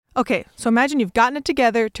Okay, so imagine you've gotten it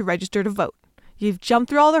together to register to vote. You've jumped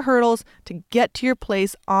through all the hurdles to get to your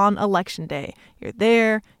place on Election Day. You're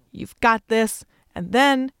there, you've got this, and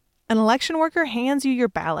then an election worker hands you your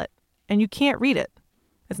ballot, and you can't read it.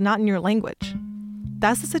 It's not in your language.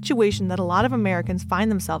 That's the situation that a lot of Americans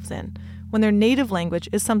find themselves in when their native language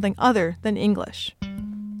is something other than English.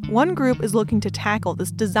 One group is looking to tackle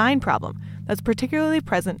this design problem that's particularly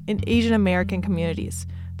present in Asian American communities.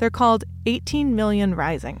 They're called 18 Million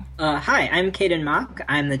Rising. Hi, I'm Caden Mock.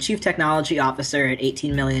 I'm the Chief Technology Officer at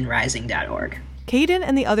 18millionrising.org. Caden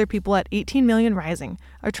and the other people at 18 Million Rising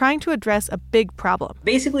are trying to address a big problem.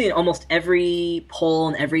 Basically, in almost every poll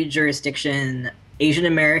in every jurisdiction, Asian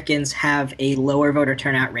Americans have a lower voter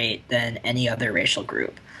turnout rate than any other racial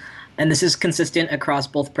group. And this is consistent across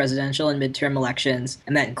both presidential and midterm elections,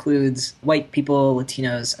 and that includes white people,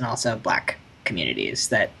 Latinos, and also Black communities,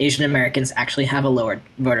 that Asian Americans actually have a lower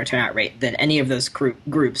voter turnout rate than any of those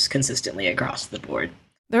groups consistently across the board.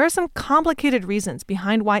 There are some complicated reasons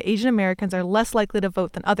behind why Asian Americans are less likely to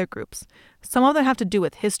vote than other groups. Some of them have to do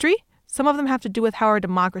with history. Some of them have to do with how our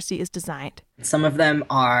democracy is designed. Some of them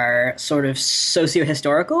are sort of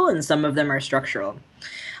socio-historical, and some of them are structural.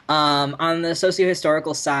 On the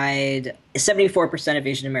socio-historical side, 74% of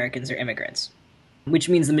Asian Americans are immigrants, which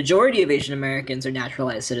means the majority of Asian Americans are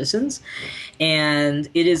naturalized citizens. And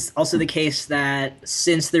it is also the case that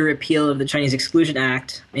since the repeal of the Chinese Exclusion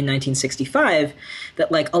Act in 1965,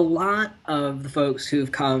 that like a lot of the folks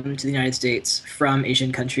who've come to the United States from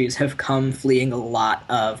Asian countries have come fleeing a lot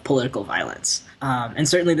of political violence. And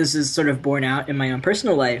certainly this is sort of borne out in my own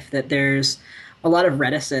personal life, that there's a lot of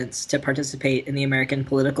reticence to participate in the American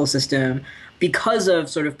political system because of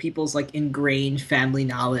sort of people's like ingrained family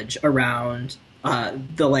knowledge around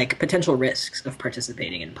the like potential risks of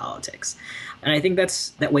participating in politics. And I think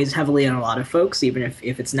that weighs heavily on a lot of folks, even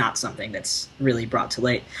if it's not something that's really brought to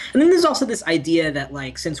light. And then there's also this idea that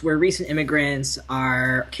like, since we're recent immigrants,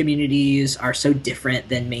 our communities are so different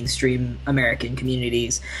than mainstream American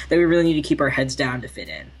communities that we really need to keep our heads down to fit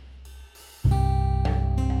in.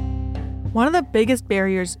 One of the biggest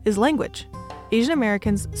barriers is language. Asian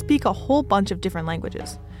Americans speak a whole bunch of different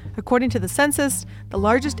languages. According to the census, the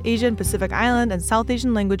largest Asian, Pacific Island, and South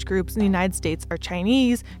Asian language groups in the United States are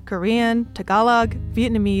Chinese, Korean, Tagalog,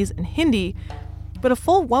 Vietnamese, and Hindi. But a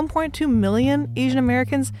full 1.2 million Asian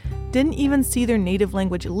Americans didn't even see their native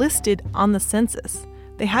language listed on the census.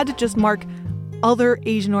 They had to just mark other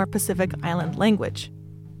Asian or Pacific Island language.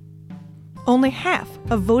 Only half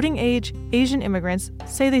of voting-age Asian immigrants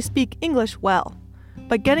say they speak English well.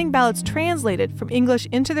 But getting ballots translated from English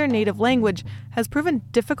into their native language has proven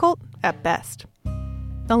difficult at best.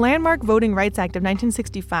 The landmark Voting Rights Act of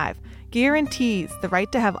 1965 guarantees the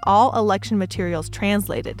right to have all election materials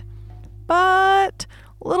translated. But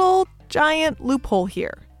little giant loophole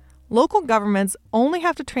here. Local governments only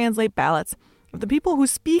have to translate ballots if the people who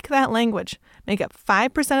speak that language make up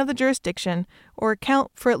 5% of the jurisdiction or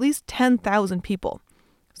account for at least 10,000 people.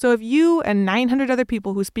 So if you and 900 other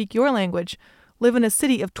people who speak your language live in a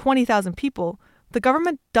city of 20,000 people, the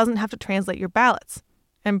government doesn't have to translate your ballots,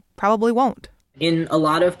 and probably won't. In a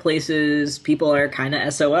lot of places, people are kind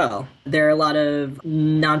of SOL. There are a lot of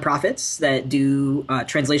nonprofits that do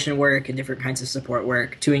translation work and different kinds of support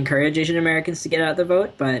work to encourage Asian Americans to get out the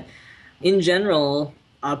vote. But in general,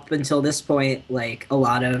 up until this point, like a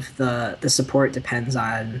lot of the support depends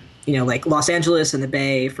on, like Los Angeles and the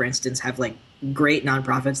Bay, for instance, have like great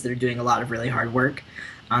nonprofits that are doing a lot of really hard work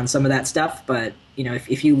on some of that stuff. But,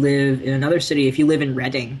 if you live in another city, if you live in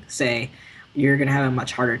Reading, say, you're going to have a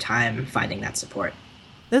much harder time finding that support.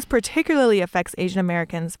 This particularly affects Asian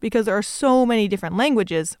Americans because there are so many different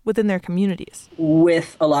languages within their communities.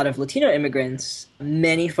 With a lot of Latino immigrants,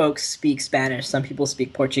 many folks speak Spanish. Some people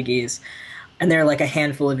speak Portuguese. And there are like a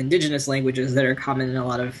handful of indigenous languages that are common in a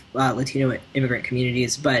lot of Latino immigrant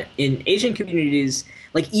communities. But in Asian communities,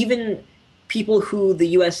 like even people who the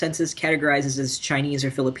U.S. Census categorizes as Chinese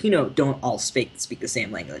or Filipino don't all speak the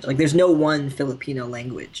same language. Like there's no one Filipino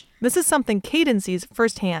language. This is something Caden sees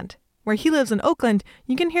firsthand. Where he lives in Oakland,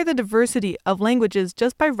 you can hear the diversity of languages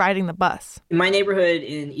just by riding the bus. My neighborhood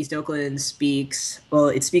in East Oakland speaks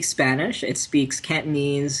Spanish, it speaks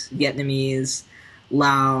Cantonese, Vietnamese,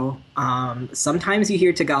 Lao. Sometimes you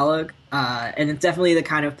hear Tagalog, and it's definitely the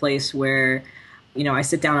kind of place where, I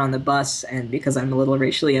sit down on the bus, and because I'm a little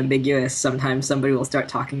racially ambiguous, sometimes somebody will start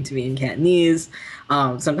talking to me in Cantonese.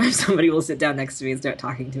 Sometimes somebody will sit down next to me and start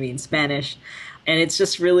talking to me in Spanish. And it's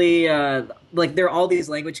just really, there are all these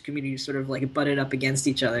language communities sort of like butted up against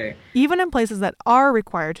each other. Even in places that are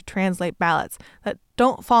required to translate ballots that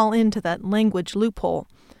don't fall into that language loophole,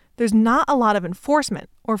 there's not a lot of enforcement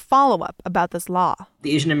or follow-up about this law.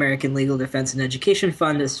 The Asian American Legal Defense and Education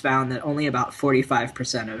Fund has found that only about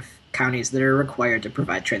 45% of counties that are required to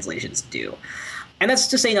provide translations do. And that's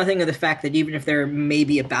to say nothing of the fact that even if there may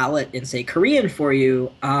be a ballot in, say, Korean for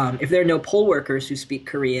you, if there are no poll workers who speak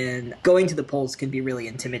Korean, going to the polls can be really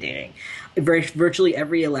intimidating. Virtually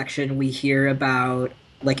every election we hear about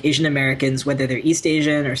like Asian Americans, whether they're East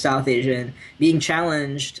Asian or South Asian, being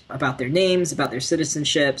challenged about their names, about their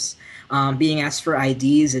citizenships, being asked for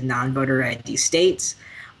IDs in non-voter ID states,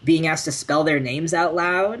 being asked to spell their names out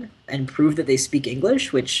loud and prove that they speak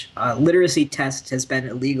English, which literacy test has been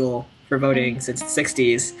illegal for voting since the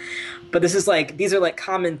 60s. But these are like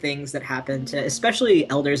common things that happen to especially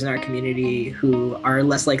elders in our community who are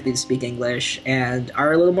less likely to speak English and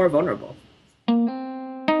are a little more vulnerable.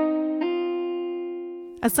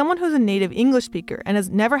 As someone who's a native English speaker and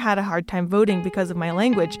has never had a hard time voting because of my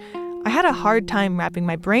language, I had a hard time wrapping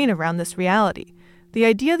my brain around this reality. The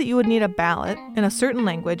idea that you would need a ballot in a certain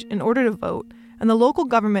language in order to vote, and the local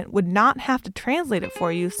government would not have to translate it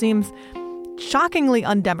for you seems shockingly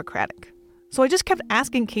undemocratic. So I just kept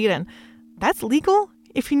asking Kaden, that's legal?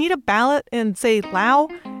 If you need a ballot in, say, Lao,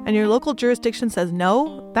 and your local jurisdiction says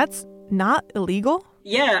no, that's not illegal?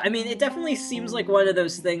 Yeah, I mean, it definitely seems like one of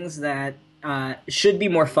those things that should be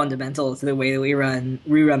more fundamental to the way that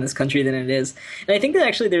we run this country than it is. And I think that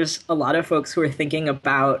actually there's a lot of folks who are thinking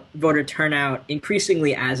about voter turnout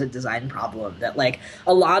increasingly as a design problem, that like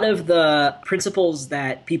a lot of the principles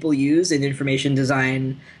that people use in information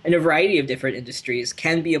design in a variety of different industries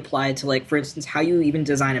can be applied to, like, for instance, how you even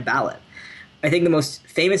design a ballot. I think the most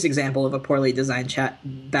famous example of a poorly designed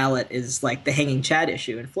ballot is like the hanging Chad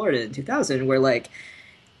issue in Florida in 2000, where like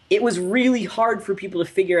it was really hard for people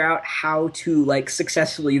to figure out how to like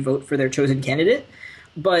successfully vote for their chosen candidate.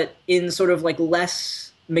 But in sort of like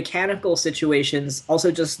less mechanical situations,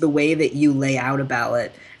 also just the way that you lay out a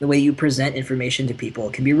ballot, the way you present information to people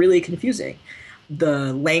can be really confusing.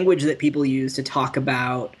 The language that people use to talk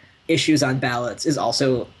about issues on ballots is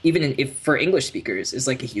also, even if for English speakers, is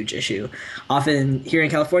like a huge issue. Often here in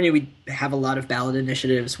California, we have a lot of ballot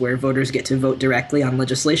initiatives where voters get to vote directly on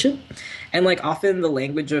legislation. And like often the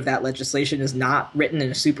language of that legislation is not written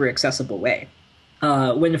in a super accessible way.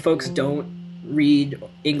 When folks don't read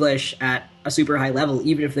English at a super high level,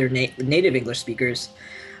 even if they're native English speakers,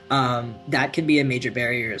 that can be a major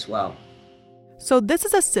barrier as well. So this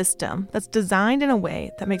is a system that's designed in a way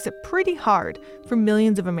that makes it pretty hard for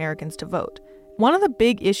millions of Americans to vote. One of the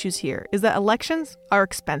big issues here is that elections are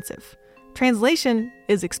expensive. Translation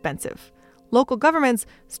is expensive. Local governments,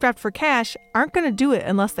 strapped for cash, aren't going to do it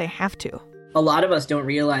unless they have to. A lot of us don't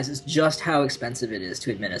realize is just how expensive it is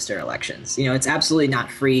to administer elections. You know, it's absolutely not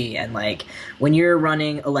free. And like when you're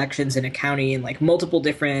running elections in a county in like multiple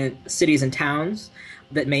different cities and towns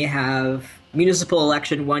that may have municipal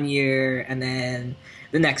election one year, and then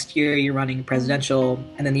the next year you're running presidential,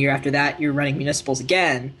 and then the year after that you're running municipals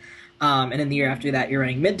again, and then the year after that you're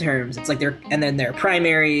running midterms. It's like there are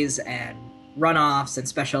primaries and runoffs and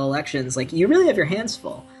special elections. Like you really have your hands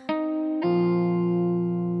full.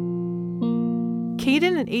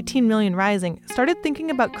 Caden and 18 Million Rising started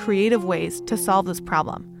thinking about creative ways to solve this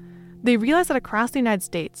problem. They realized that across the United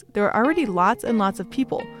States, there are already lots and lots of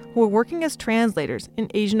people who are working as translators in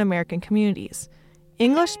Asian American communities,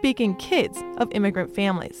 English-speaking kids of immigrant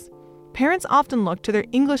families. Parents often look to their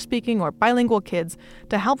English-speaking or bilingual kids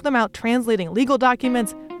to help them out translating legal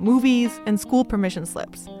documents, movies, and school permission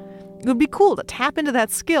slips. It would be cool to tap into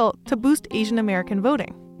that skill to boost Asian American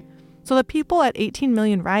voting. So the people at 18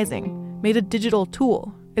 Million Rising made a digital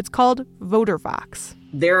tool. It's called VoterVox.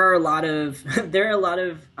 There are a lot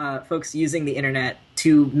of folks using the internet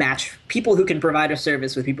to match people who can provide a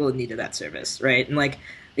service with people in need of that service, right? And like,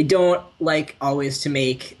 I don't like always to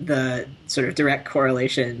make the sort of direct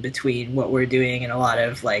correlation between what we're doing and a lot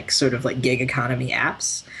of like sort of like gig economy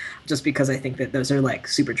apps, just because I think that those are like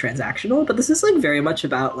super transactional. But this is like very much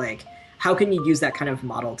about like, how can you use that kind of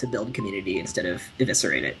model to build community instead of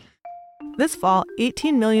eviscerate it? This fall,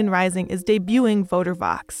 18 Million Rising is debuting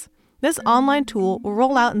VoterVox. This online tool will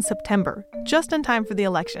roll out in September, just in time for the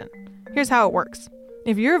election. Here's how it works.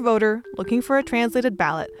 If you're a voter looking for a translated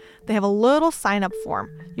ballot, they have a little sign-up form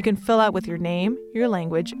you can fill out with your name, your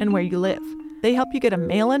language, and where you live. They help you get a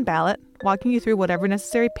mail-in ballot, walking you through whatever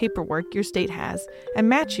necessary paperwork your state has, and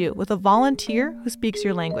match you with a volunteer who speaks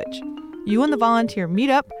your language. You and the volunteer meet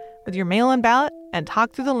up with your mail-in ballot and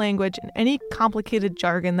talk through the language and any complicated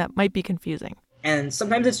jargon that might be confusing. And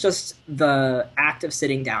sometimes it's just the act of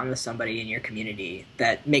sitting down with somebody in your community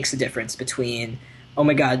that makes a difference between, oh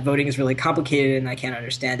my God, voting is really complicated and I can't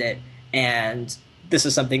understand it, and this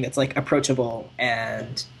is something that's like approachable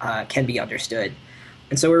and can be understood.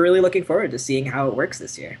 And so we're really looking forward to seeing how it works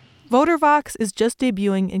this year. VoterVox is just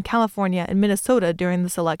debuting in California and Minnesota during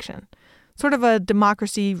this election. Sort of a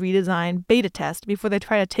democracy redesign beta test before they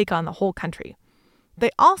try to take on the whole country. They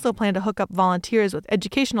also plan to hook up volunteers with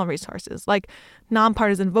educational resources like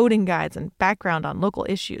nonpartisan voting guides and background on local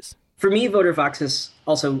issues. For me, VoterVox is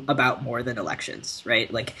also about more than elections,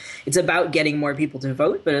 right? Like, it's about getting more people to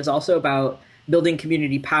vote, but it's also about building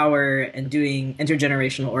community power and doing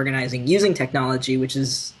intergenerational organizing using technology, which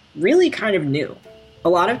is really kind of new. A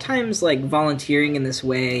lot of times, like, volunteering in this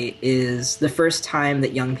way is the first time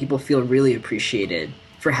that young people feel really appreciated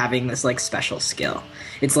for having this, like, special skill.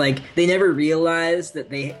 It's like they never realize that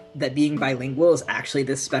being bilingual is actually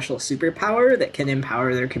this special superpower that can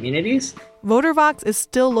empower their communities. VoterVox is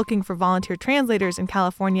still looking for volunteer translators in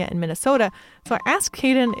California and Minnesota, so I asked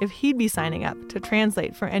Caden if he'd be signing up to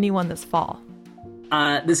translate for anyone this fall.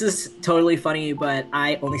 This is totally funny, but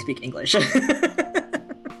I only speak English.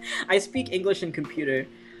 I speak English and computer.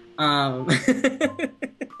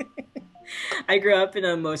 I grew up in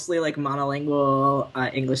a mostly like monolingual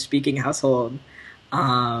English-speaking household.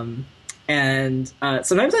 And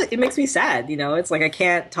sometimes it makes me sad, you know? It's like I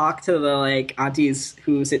can't talk to the like aunties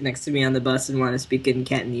who sit next to me on the bus and want to speak in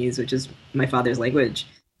Cantonese, which is my father's language.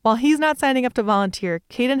 While he's not signing up to volunteer,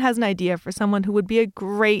 Caden has an idea for someone who would be a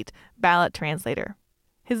great ballot translator.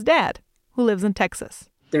 His dad, who lives in Texas.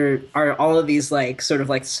 There are all of these like sort of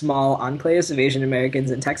like small enclaves of Asian Americans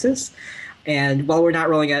in Texas. And while we're not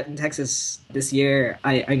rolling out in Texas this year,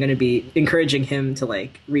 I'm going to be encouraging him to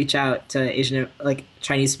like reach out to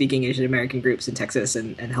Chinese speaking Asian American groups in Texas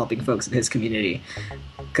and helping folks in his community.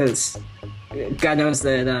 Because God knows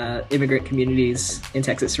that immigrant communities in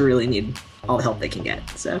Texas really need all the help they can get.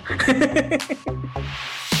 So.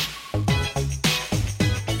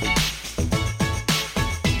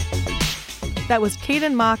 That was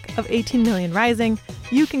Caden Mock of 18 Million Rising.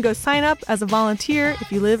 You can go sign up as a volunteer if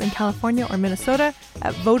you live in California or Minnesota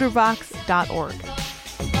at votervox.org.